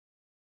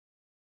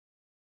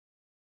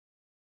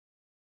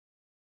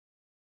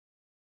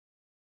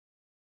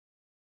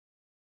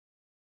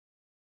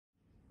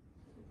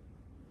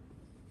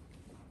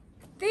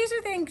these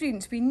are the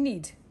ingredients we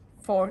need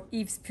for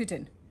Eve's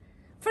pudding.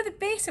 For the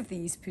base of the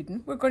Eve's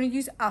pudding, we're going to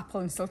use apple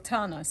and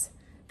sultanas.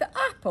 The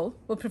apple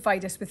will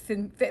provide us with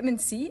vitamin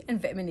C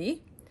and vitamin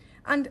A,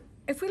 and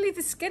if we leave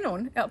the skin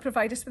on, it'll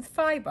provide us with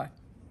fibre.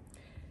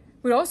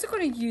 We're also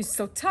going to use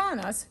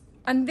sultanas,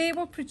 and they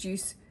will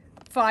produce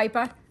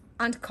fibre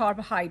and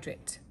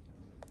carbohydrate.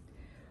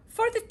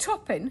 For the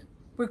topping,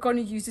 we're going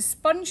to use a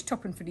sponge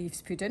topping for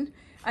Eve's pudding,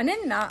 and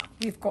in that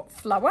we've got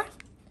flour,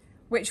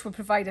 which will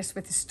provide us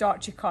with the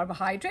starchy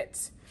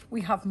carbohydrates.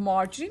 We have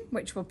margarine,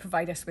 which will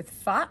provide us with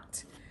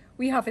fat.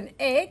 We have an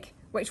egg,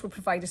 which will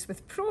provide us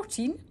with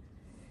protein,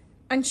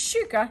 and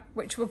sugar,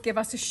 which will give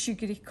us a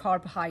sugary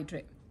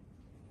carbohydrate.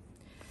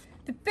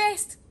 The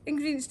best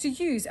ingredients to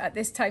use at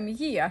this time of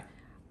year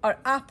are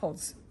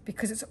apples,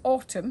 because it's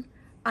autumn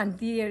and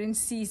they are in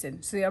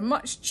season, so they are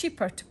much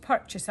cheaper to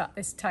purchase at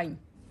this time.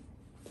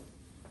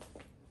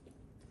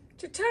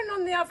 To turn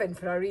on the oven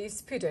for our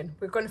Eve's pudding,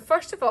 we're going to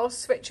first of all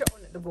switch it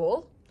on at the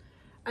wall,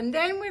 and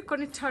then we're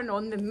going to turn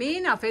on the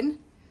main oven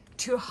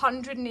to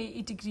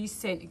 180 degrees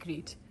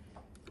centigrade.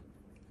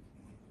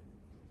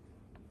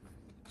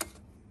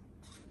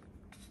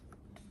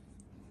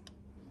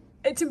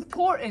 It's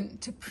important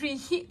to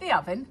preheat the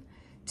oven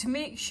to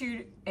make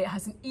sure it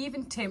has an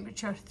even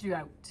temperature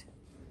throughout.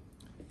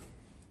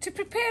 To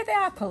prepare the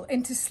apple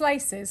into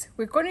slices,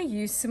 we're going to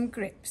use some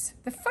grips.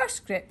 The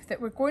first grip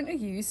that we're going to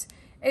use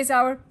is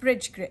our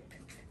bridge grip.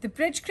 The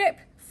bridge grip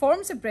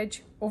forms a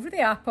bridge over the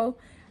apple,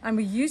 and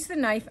we use the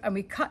knife and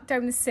we cut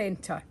down the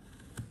centre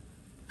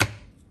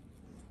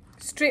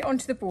straight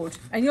onto the board,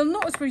 and you'll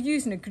notice we're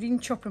using a green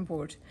chopping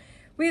board.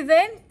 We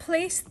then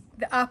place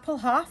the apple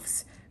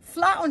halves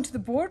flat onto the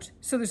board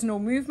so there's no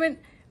movement,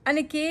 and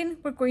again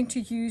we're going to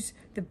use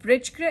the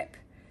bridge grip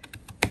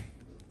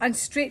and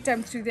straight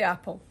down through the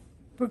apple.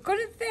 We're going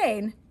to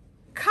then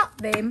cut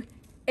them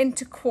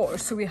into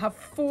quarters so we have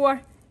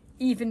 4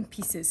 even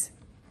pieces.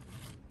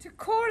 To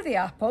core the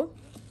apple,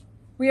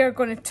 we are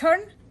going to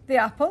turn the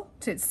apple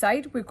to its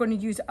side. We're going to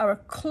use our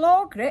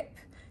claw grip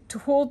to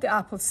hold the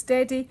apple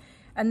steady,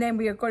 and then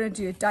we are going to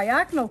do a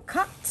diagonal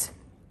cut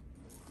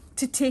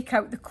to take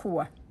out the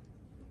core.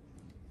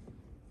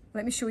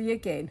 Let me show you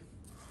again.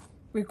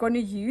 We're going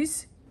to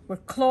use our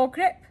claw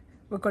grip,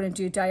 we're going to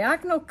do a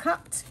diagonal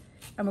cut,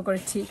 and we're going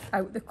to take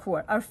out the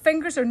core. Our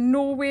fingers are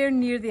nowhere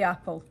near the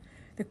apple.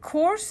 The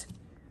cores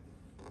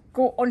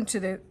go onto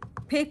the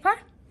paper,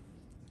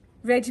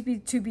 ready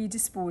to be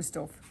disposed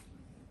of.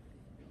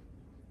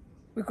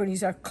 We're going to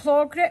use our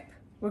claw grip,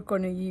 we're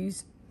going to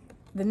use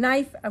the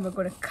knife, and we're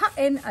going to cut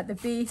in at the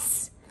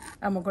base,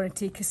 and we're going to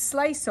take a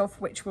slice off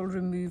which will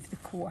remove the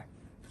core.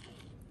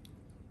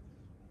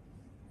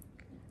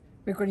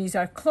 We're going to use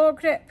our claw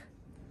grip,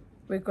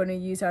 we're going to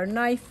use our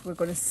knife, we're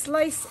going to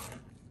slice,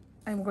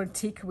 and we're going to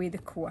take away the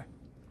core.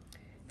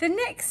 The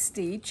next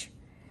stage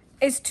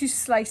is to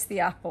slice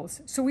the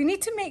apples. So we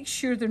need to make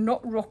sure they're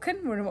not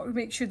rocking, we're going to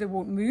make sure they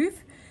won't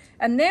move,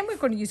 and then we're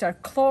going to use our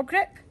claw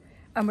grip,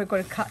 and we're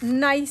going to cut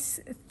nice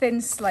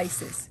thin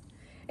slices.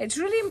 It's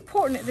really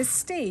important at this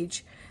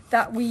stage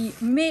that we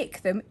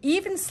make them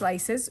even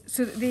slices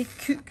so that they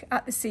cook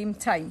at the same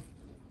time.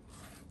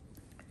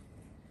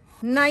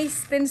 Nice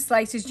thin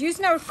slices,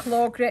 using our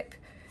claw grip,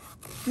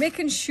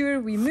 making sure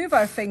we move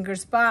our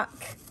fingers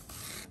back.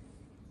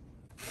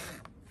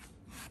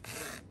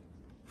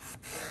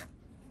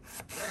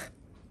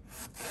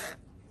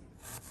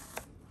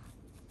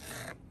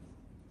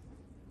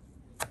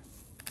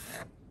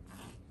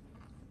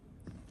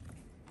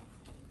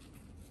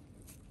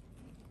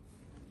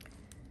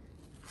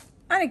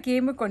 And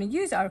again, we're going to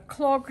use our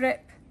claw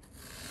grip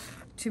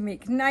to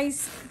make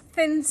nice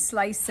thin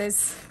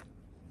slices.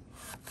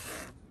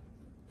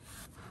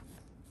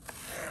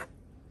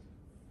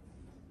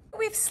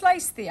 We've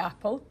sliced the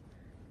apple.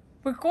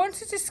 We're going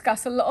to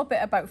discuss a little bit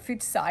about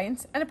food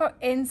science and about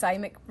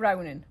enzymic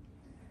browning.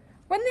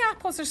 When the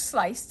apples are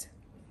sliced,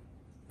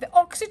 the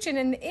oxygen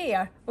in the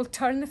air will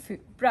turn the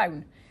fruit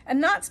brown,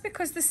 and that's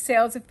because the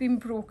cells have been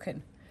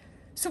broken.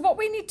 So what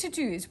we need to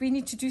do is we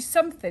need to do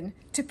something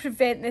to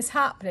prevent this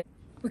happening.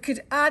 We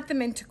could add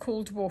them into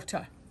cold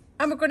water,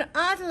 and we're going to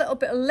add a little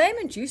bit of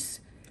lemon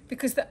juice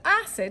because the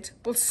acid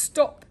will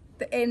stop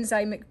the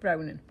enzymic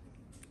browning.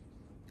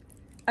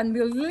 And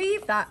we'll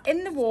leave that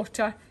in the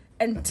water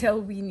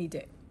until we need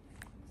it.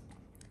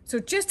 So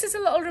just as a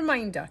little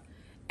reminder,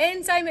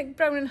 enzymic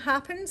browning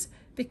happens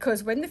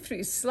because when the fruit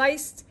is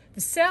sliced,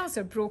 the cells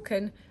are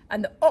broken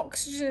and the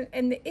oxygen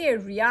in the air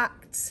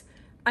reacts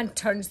and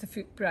turns the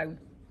fruit brown.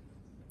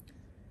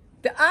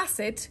 The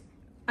acid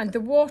and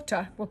the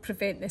water will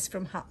prevent this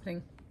from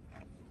happening.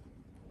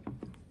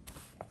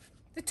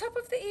 The top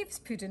of the Eve's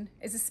pudding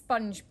is a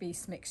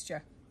sponge-based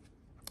mixture.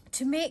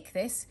 To make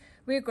this,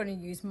 we're going to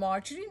use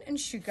margarine and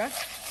sugar,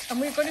 and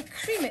we're going to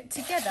cream it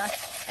together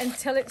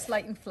until it's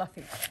light and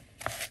fluffy.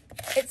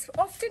 It's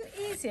often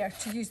easier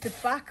to use the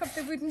back of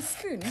the wooden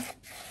spoon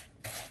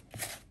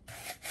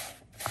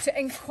to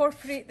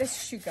incorporate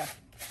this sugar.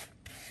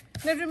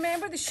 Now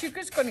remember, the sugar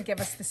is going to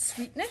give us the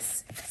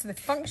sweetness, so the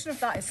function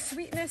of that is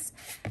sweetness,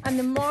 and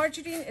the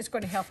margarine is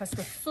going to help us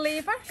with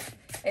flavour,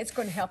 it's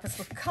going to help us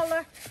with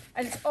colour,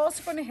 and it's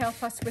also going to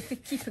help us with the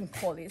keeping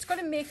quality. It's going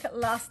to make it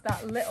last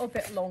that little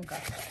bit longer.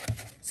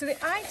 So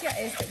the idea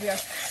is that we are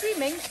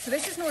creaming, so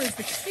this is known as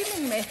the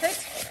creaming method.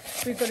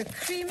 We're going to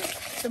cream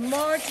the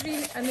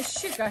margarine and the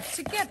sugar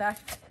together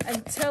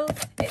until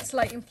it's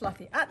light and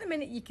fluffy. At the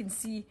minute you can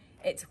see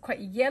it's quite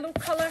a yellow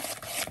colour,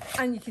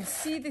 and you can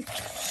see the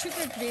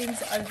sugar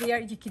grains are there.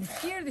 You can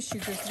hear the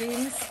sugar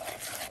grains,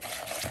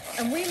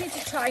 and we need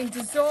to try and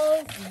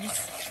dissolve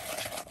these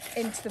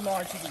into the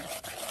margarine.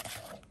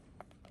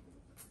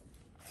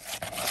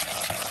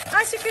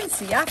 As you can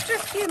see, after a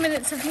few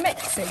minutes of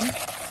mixing,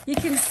 you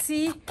can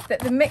see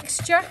that the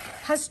mixture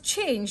has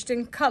changed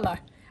in colour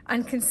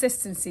and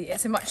consistency.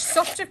 It's a much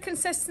softer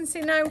consistency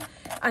now,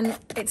 and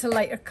it's a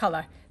lighter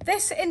colour.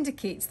 This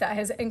indicates that it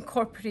has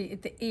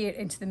incorporated the air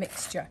into the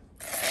mixture.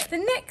 The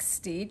next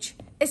stage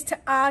is to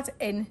add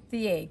in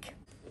the egg.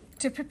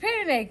 To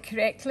prepare an egg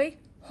correctly,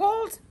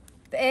 hold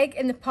the egg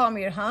in the palm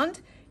of your hand.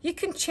 You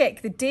can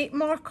check the date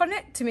mark on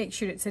it to make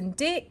sure it's in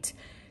date.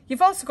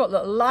 You've also got a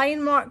little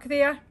line mark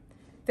there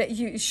that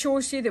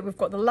shows you that we've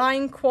got the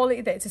line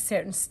quality, that it's a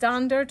certain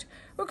standard.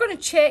 We're going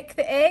to check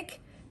the egg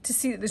to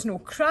see that there's no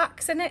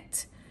cracks in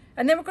it,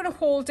 and then we're going to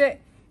hold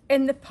it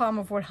in the palm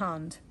of our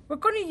hand. We're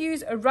going to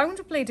use a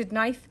round bladed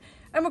knife,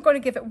 and we're going to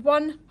give it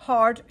one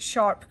hard,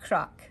 sharp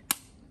crack.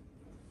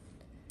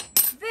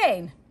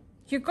 Then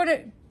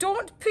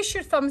don't push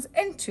your thumbs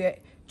into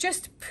it,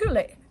 just pull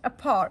it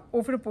apart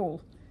over a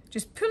bowl.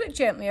 Just pull it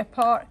gently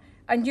apart,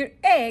 and your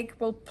egg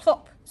will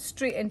plop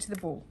straight into the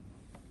bowl.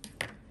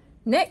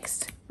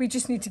 Next, we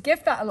just need to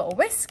give that a little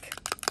whisk.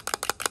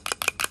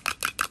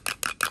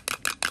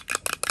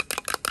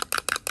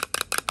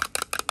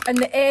 And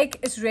the egg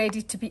is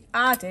ready to be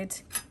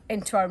added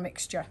into our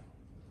mixture.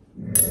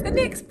 The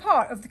next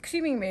part of the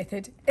creaming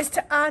method is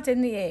to add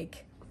in the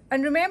egg.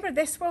 And remember,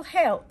 this will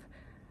help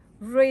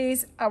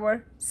raise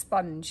our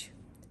sponge.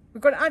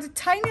 We're going to add a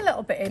tiny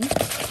little bit in,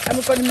 and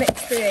we're going to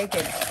mix the egg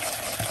in.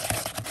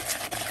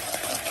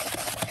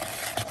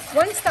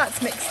 Once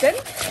that's mixed in,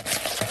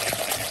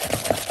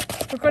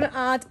 we're going to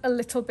add a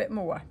little bit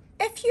more.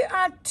 If you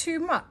add too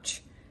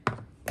much,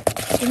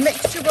 the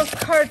mixture will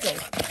curdle.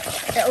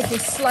 It'll go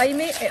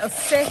slimy, it'll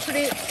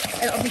separate,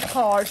 and it'll be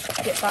hard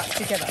to get back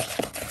together.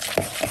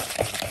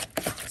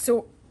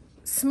 So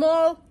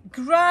small,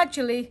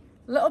 gradually,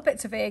 little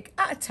bits of egg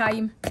at a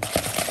time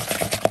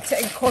to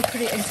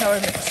incorporate into our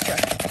mixture.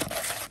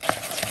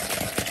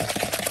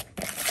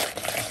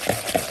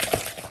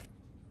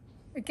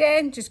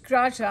 Again, just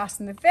gradually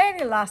adding the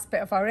very last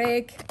bit of our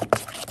egg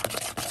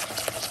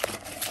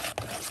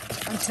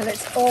until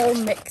it's all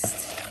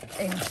mixed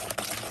in.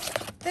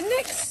 The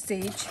next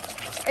stage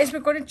is we're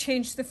going to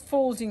change the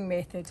folding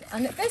method,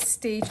 and at this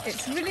stage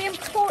it's really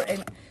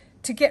important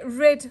to get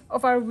rid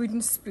of our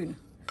wooden spoon.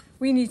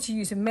 We need to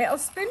use a metal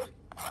spoon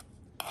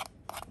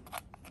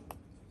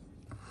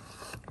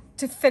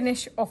to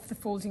finish off the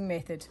folding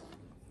method.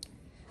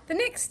 The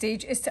next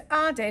stage is to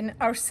add in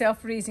our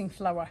self-raising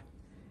flour.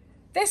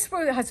 This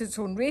has its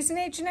own raising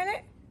agent in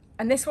it,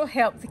 and this will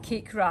help the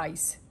cake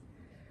rise.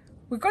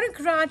 We're going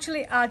to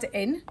gradually add it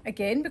in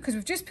again, because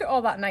we've just put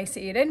all that nice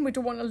air in. We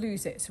don't want to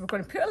lose it. So we're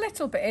going to put a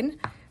little bit in,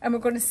 and we're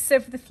going to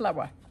sieve the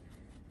flour.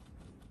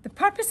 The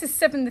purpose of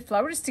sieving the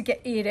flour is to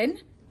get air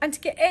in and to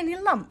get any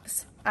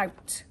lumps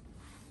out.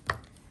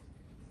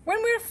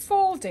 When we're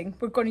folding,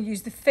 we're going to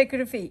use the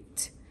figure of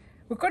 8.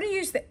 We're going to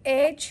use the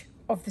edge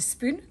of the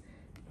spoon,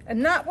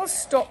 and that will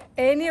stop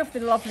any of the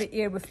lovely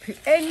air we've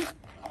put in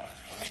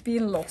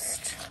being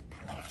lost.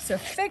 So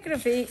figure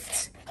of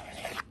 8,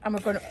 and we're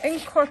going to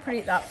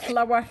incorporate that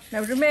flour.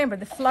 Now remember,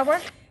 the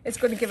flour is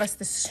going to give us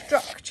the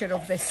structure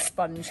of this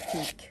sponge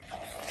cake.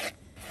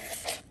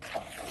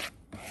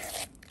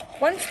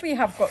 Once we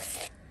have got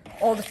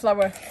all the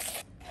flour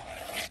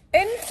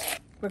in,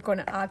 we're going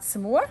to add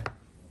some more.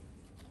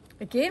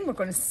 Again, we're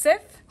going to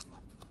sieve.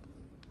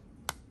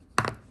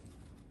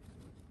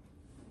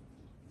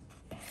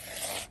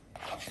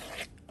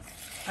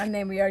 And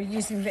then we are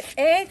using the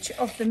edge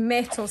of the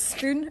metal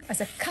spoon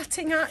as a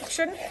cutting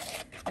action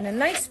and a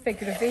nice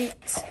figure of 8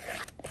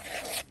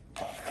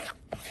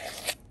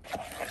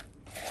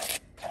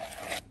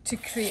 to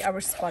create our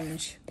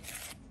sponge.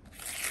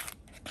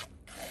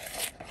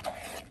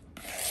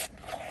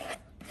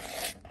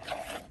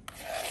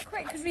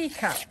 Quick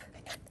recap.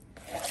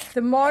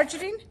 The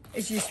margarine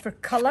is used for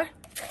colour,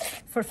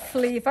 for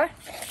flavour,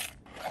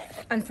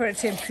 and for it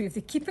to improve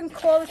the keeping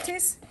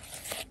qualities.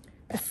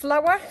 The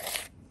flour,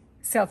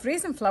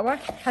 self-raising flour,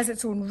 has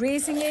its own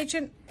raising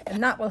agent,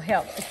 and that will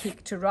help the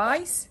cake to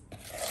rise.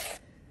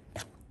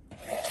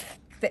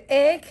 The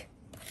egg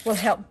will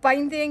help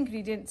bind the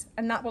ingredients,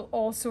 and that will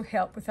also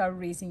help with our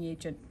raising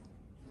agent.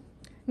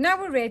 Now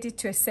we're ready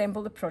to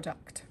assemble the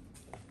product.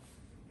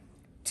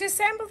 To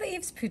assemble the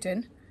Eve's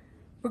pudding,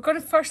 we're going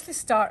to firstly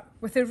start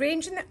with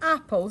arranging the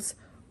apples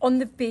on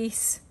the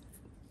base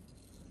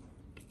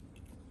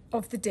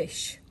of the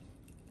dish.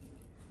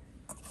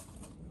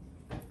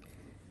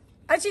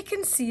 As you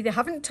can see, they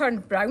haven't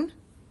turned brown.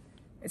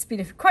 It's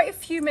been quite a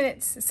few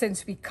minutes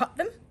since we cut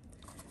them,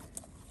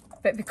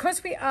 but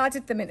because we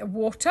added them into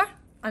water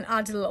and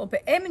added a little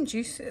bit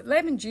of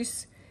lemon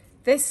juice,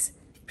 this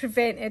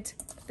prevented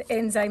the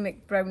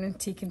enzymic browning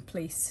taking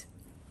place.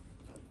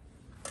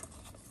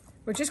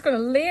 We're just going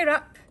to layer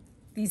up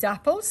these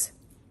apples.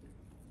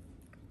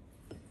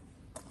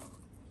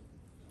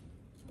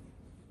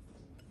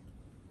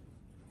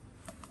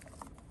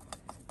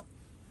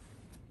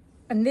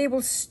 And they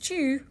will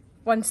stew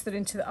once they're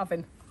into the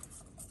oven.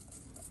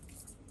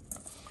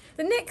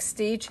 The next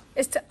stage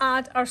is to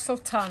add our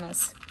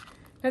sultanas.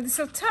 Now the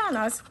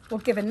sultanas will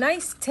give a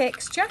nice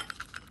texture,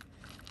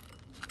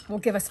 will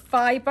give us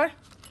fibre,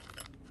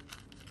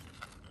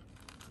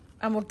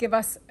 and will give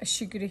us a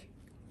sugary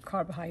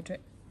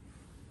carbohydrate.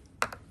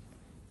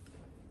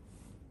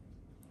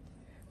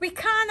 We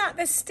can at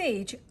this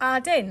stage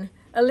add in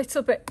a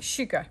little bit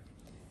sugar.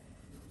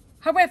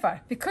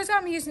 However, because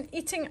I'm using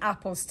eating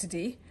apples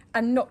today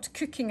and not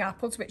cooking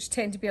apples, which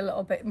tend to be a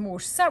little bit more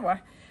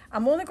sour,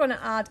 I'm only going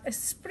to add a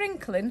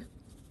sprinkling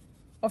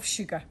of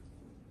sugar.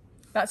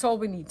 That's all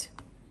we need.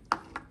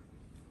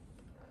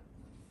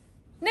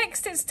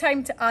 Next, it's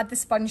time to add the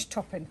sponge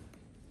topping.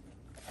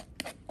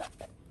 We're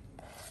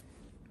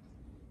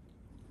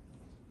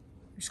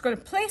just going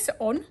to place it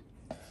on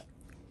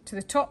to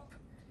the top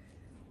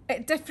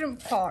at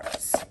different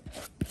parts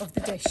of the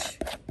dish.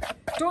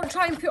 Don't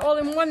try and put it all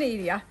in one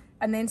area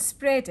and then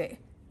spread it,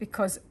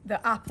 because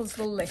the apples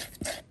will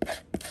lift.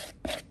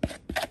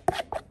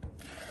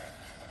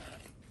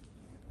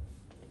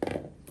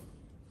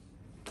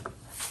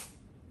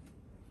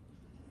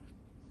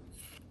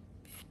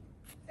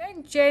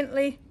 Then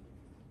gently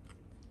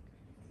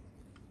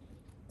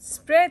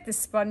spread the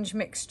sponge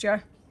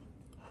mixture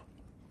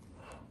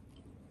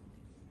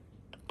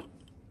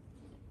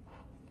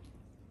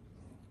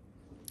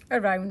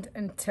around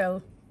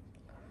until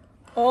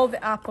all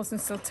the apples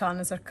and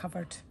sultanas are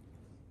covered.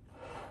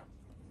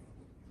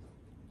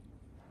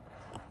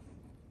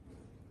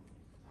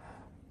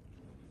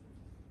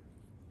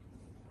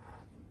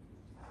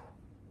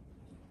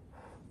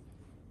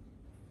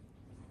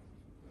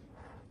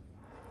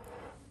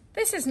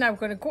 This is now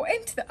going to go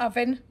into the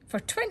oven for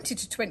 20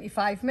 to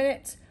 25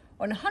 minutes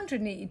on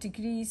 180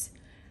 degrees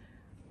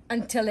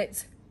until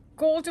it's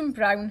golden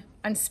brown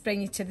and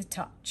springy to the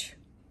touch.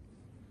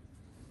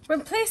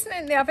 When placing it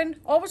in the oven,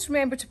 always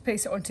remember to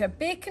place it onto a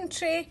baking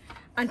tray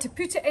and to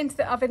put it into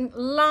the oven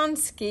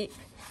landscape,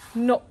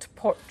 not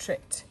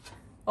portrait.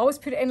 Always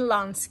put it in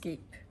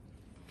landscape.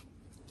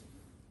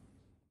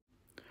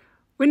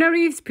 When our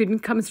Eve's pudding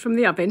comes from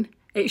the oven,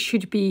 it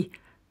should be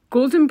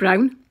golden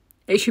brown,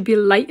 it should be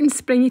light and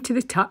springy to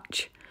the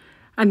touch,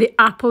 and the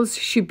apples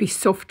should be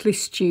softly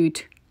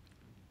stewed.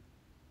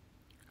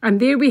 And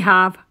there we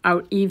have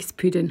our Eve's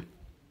pudding.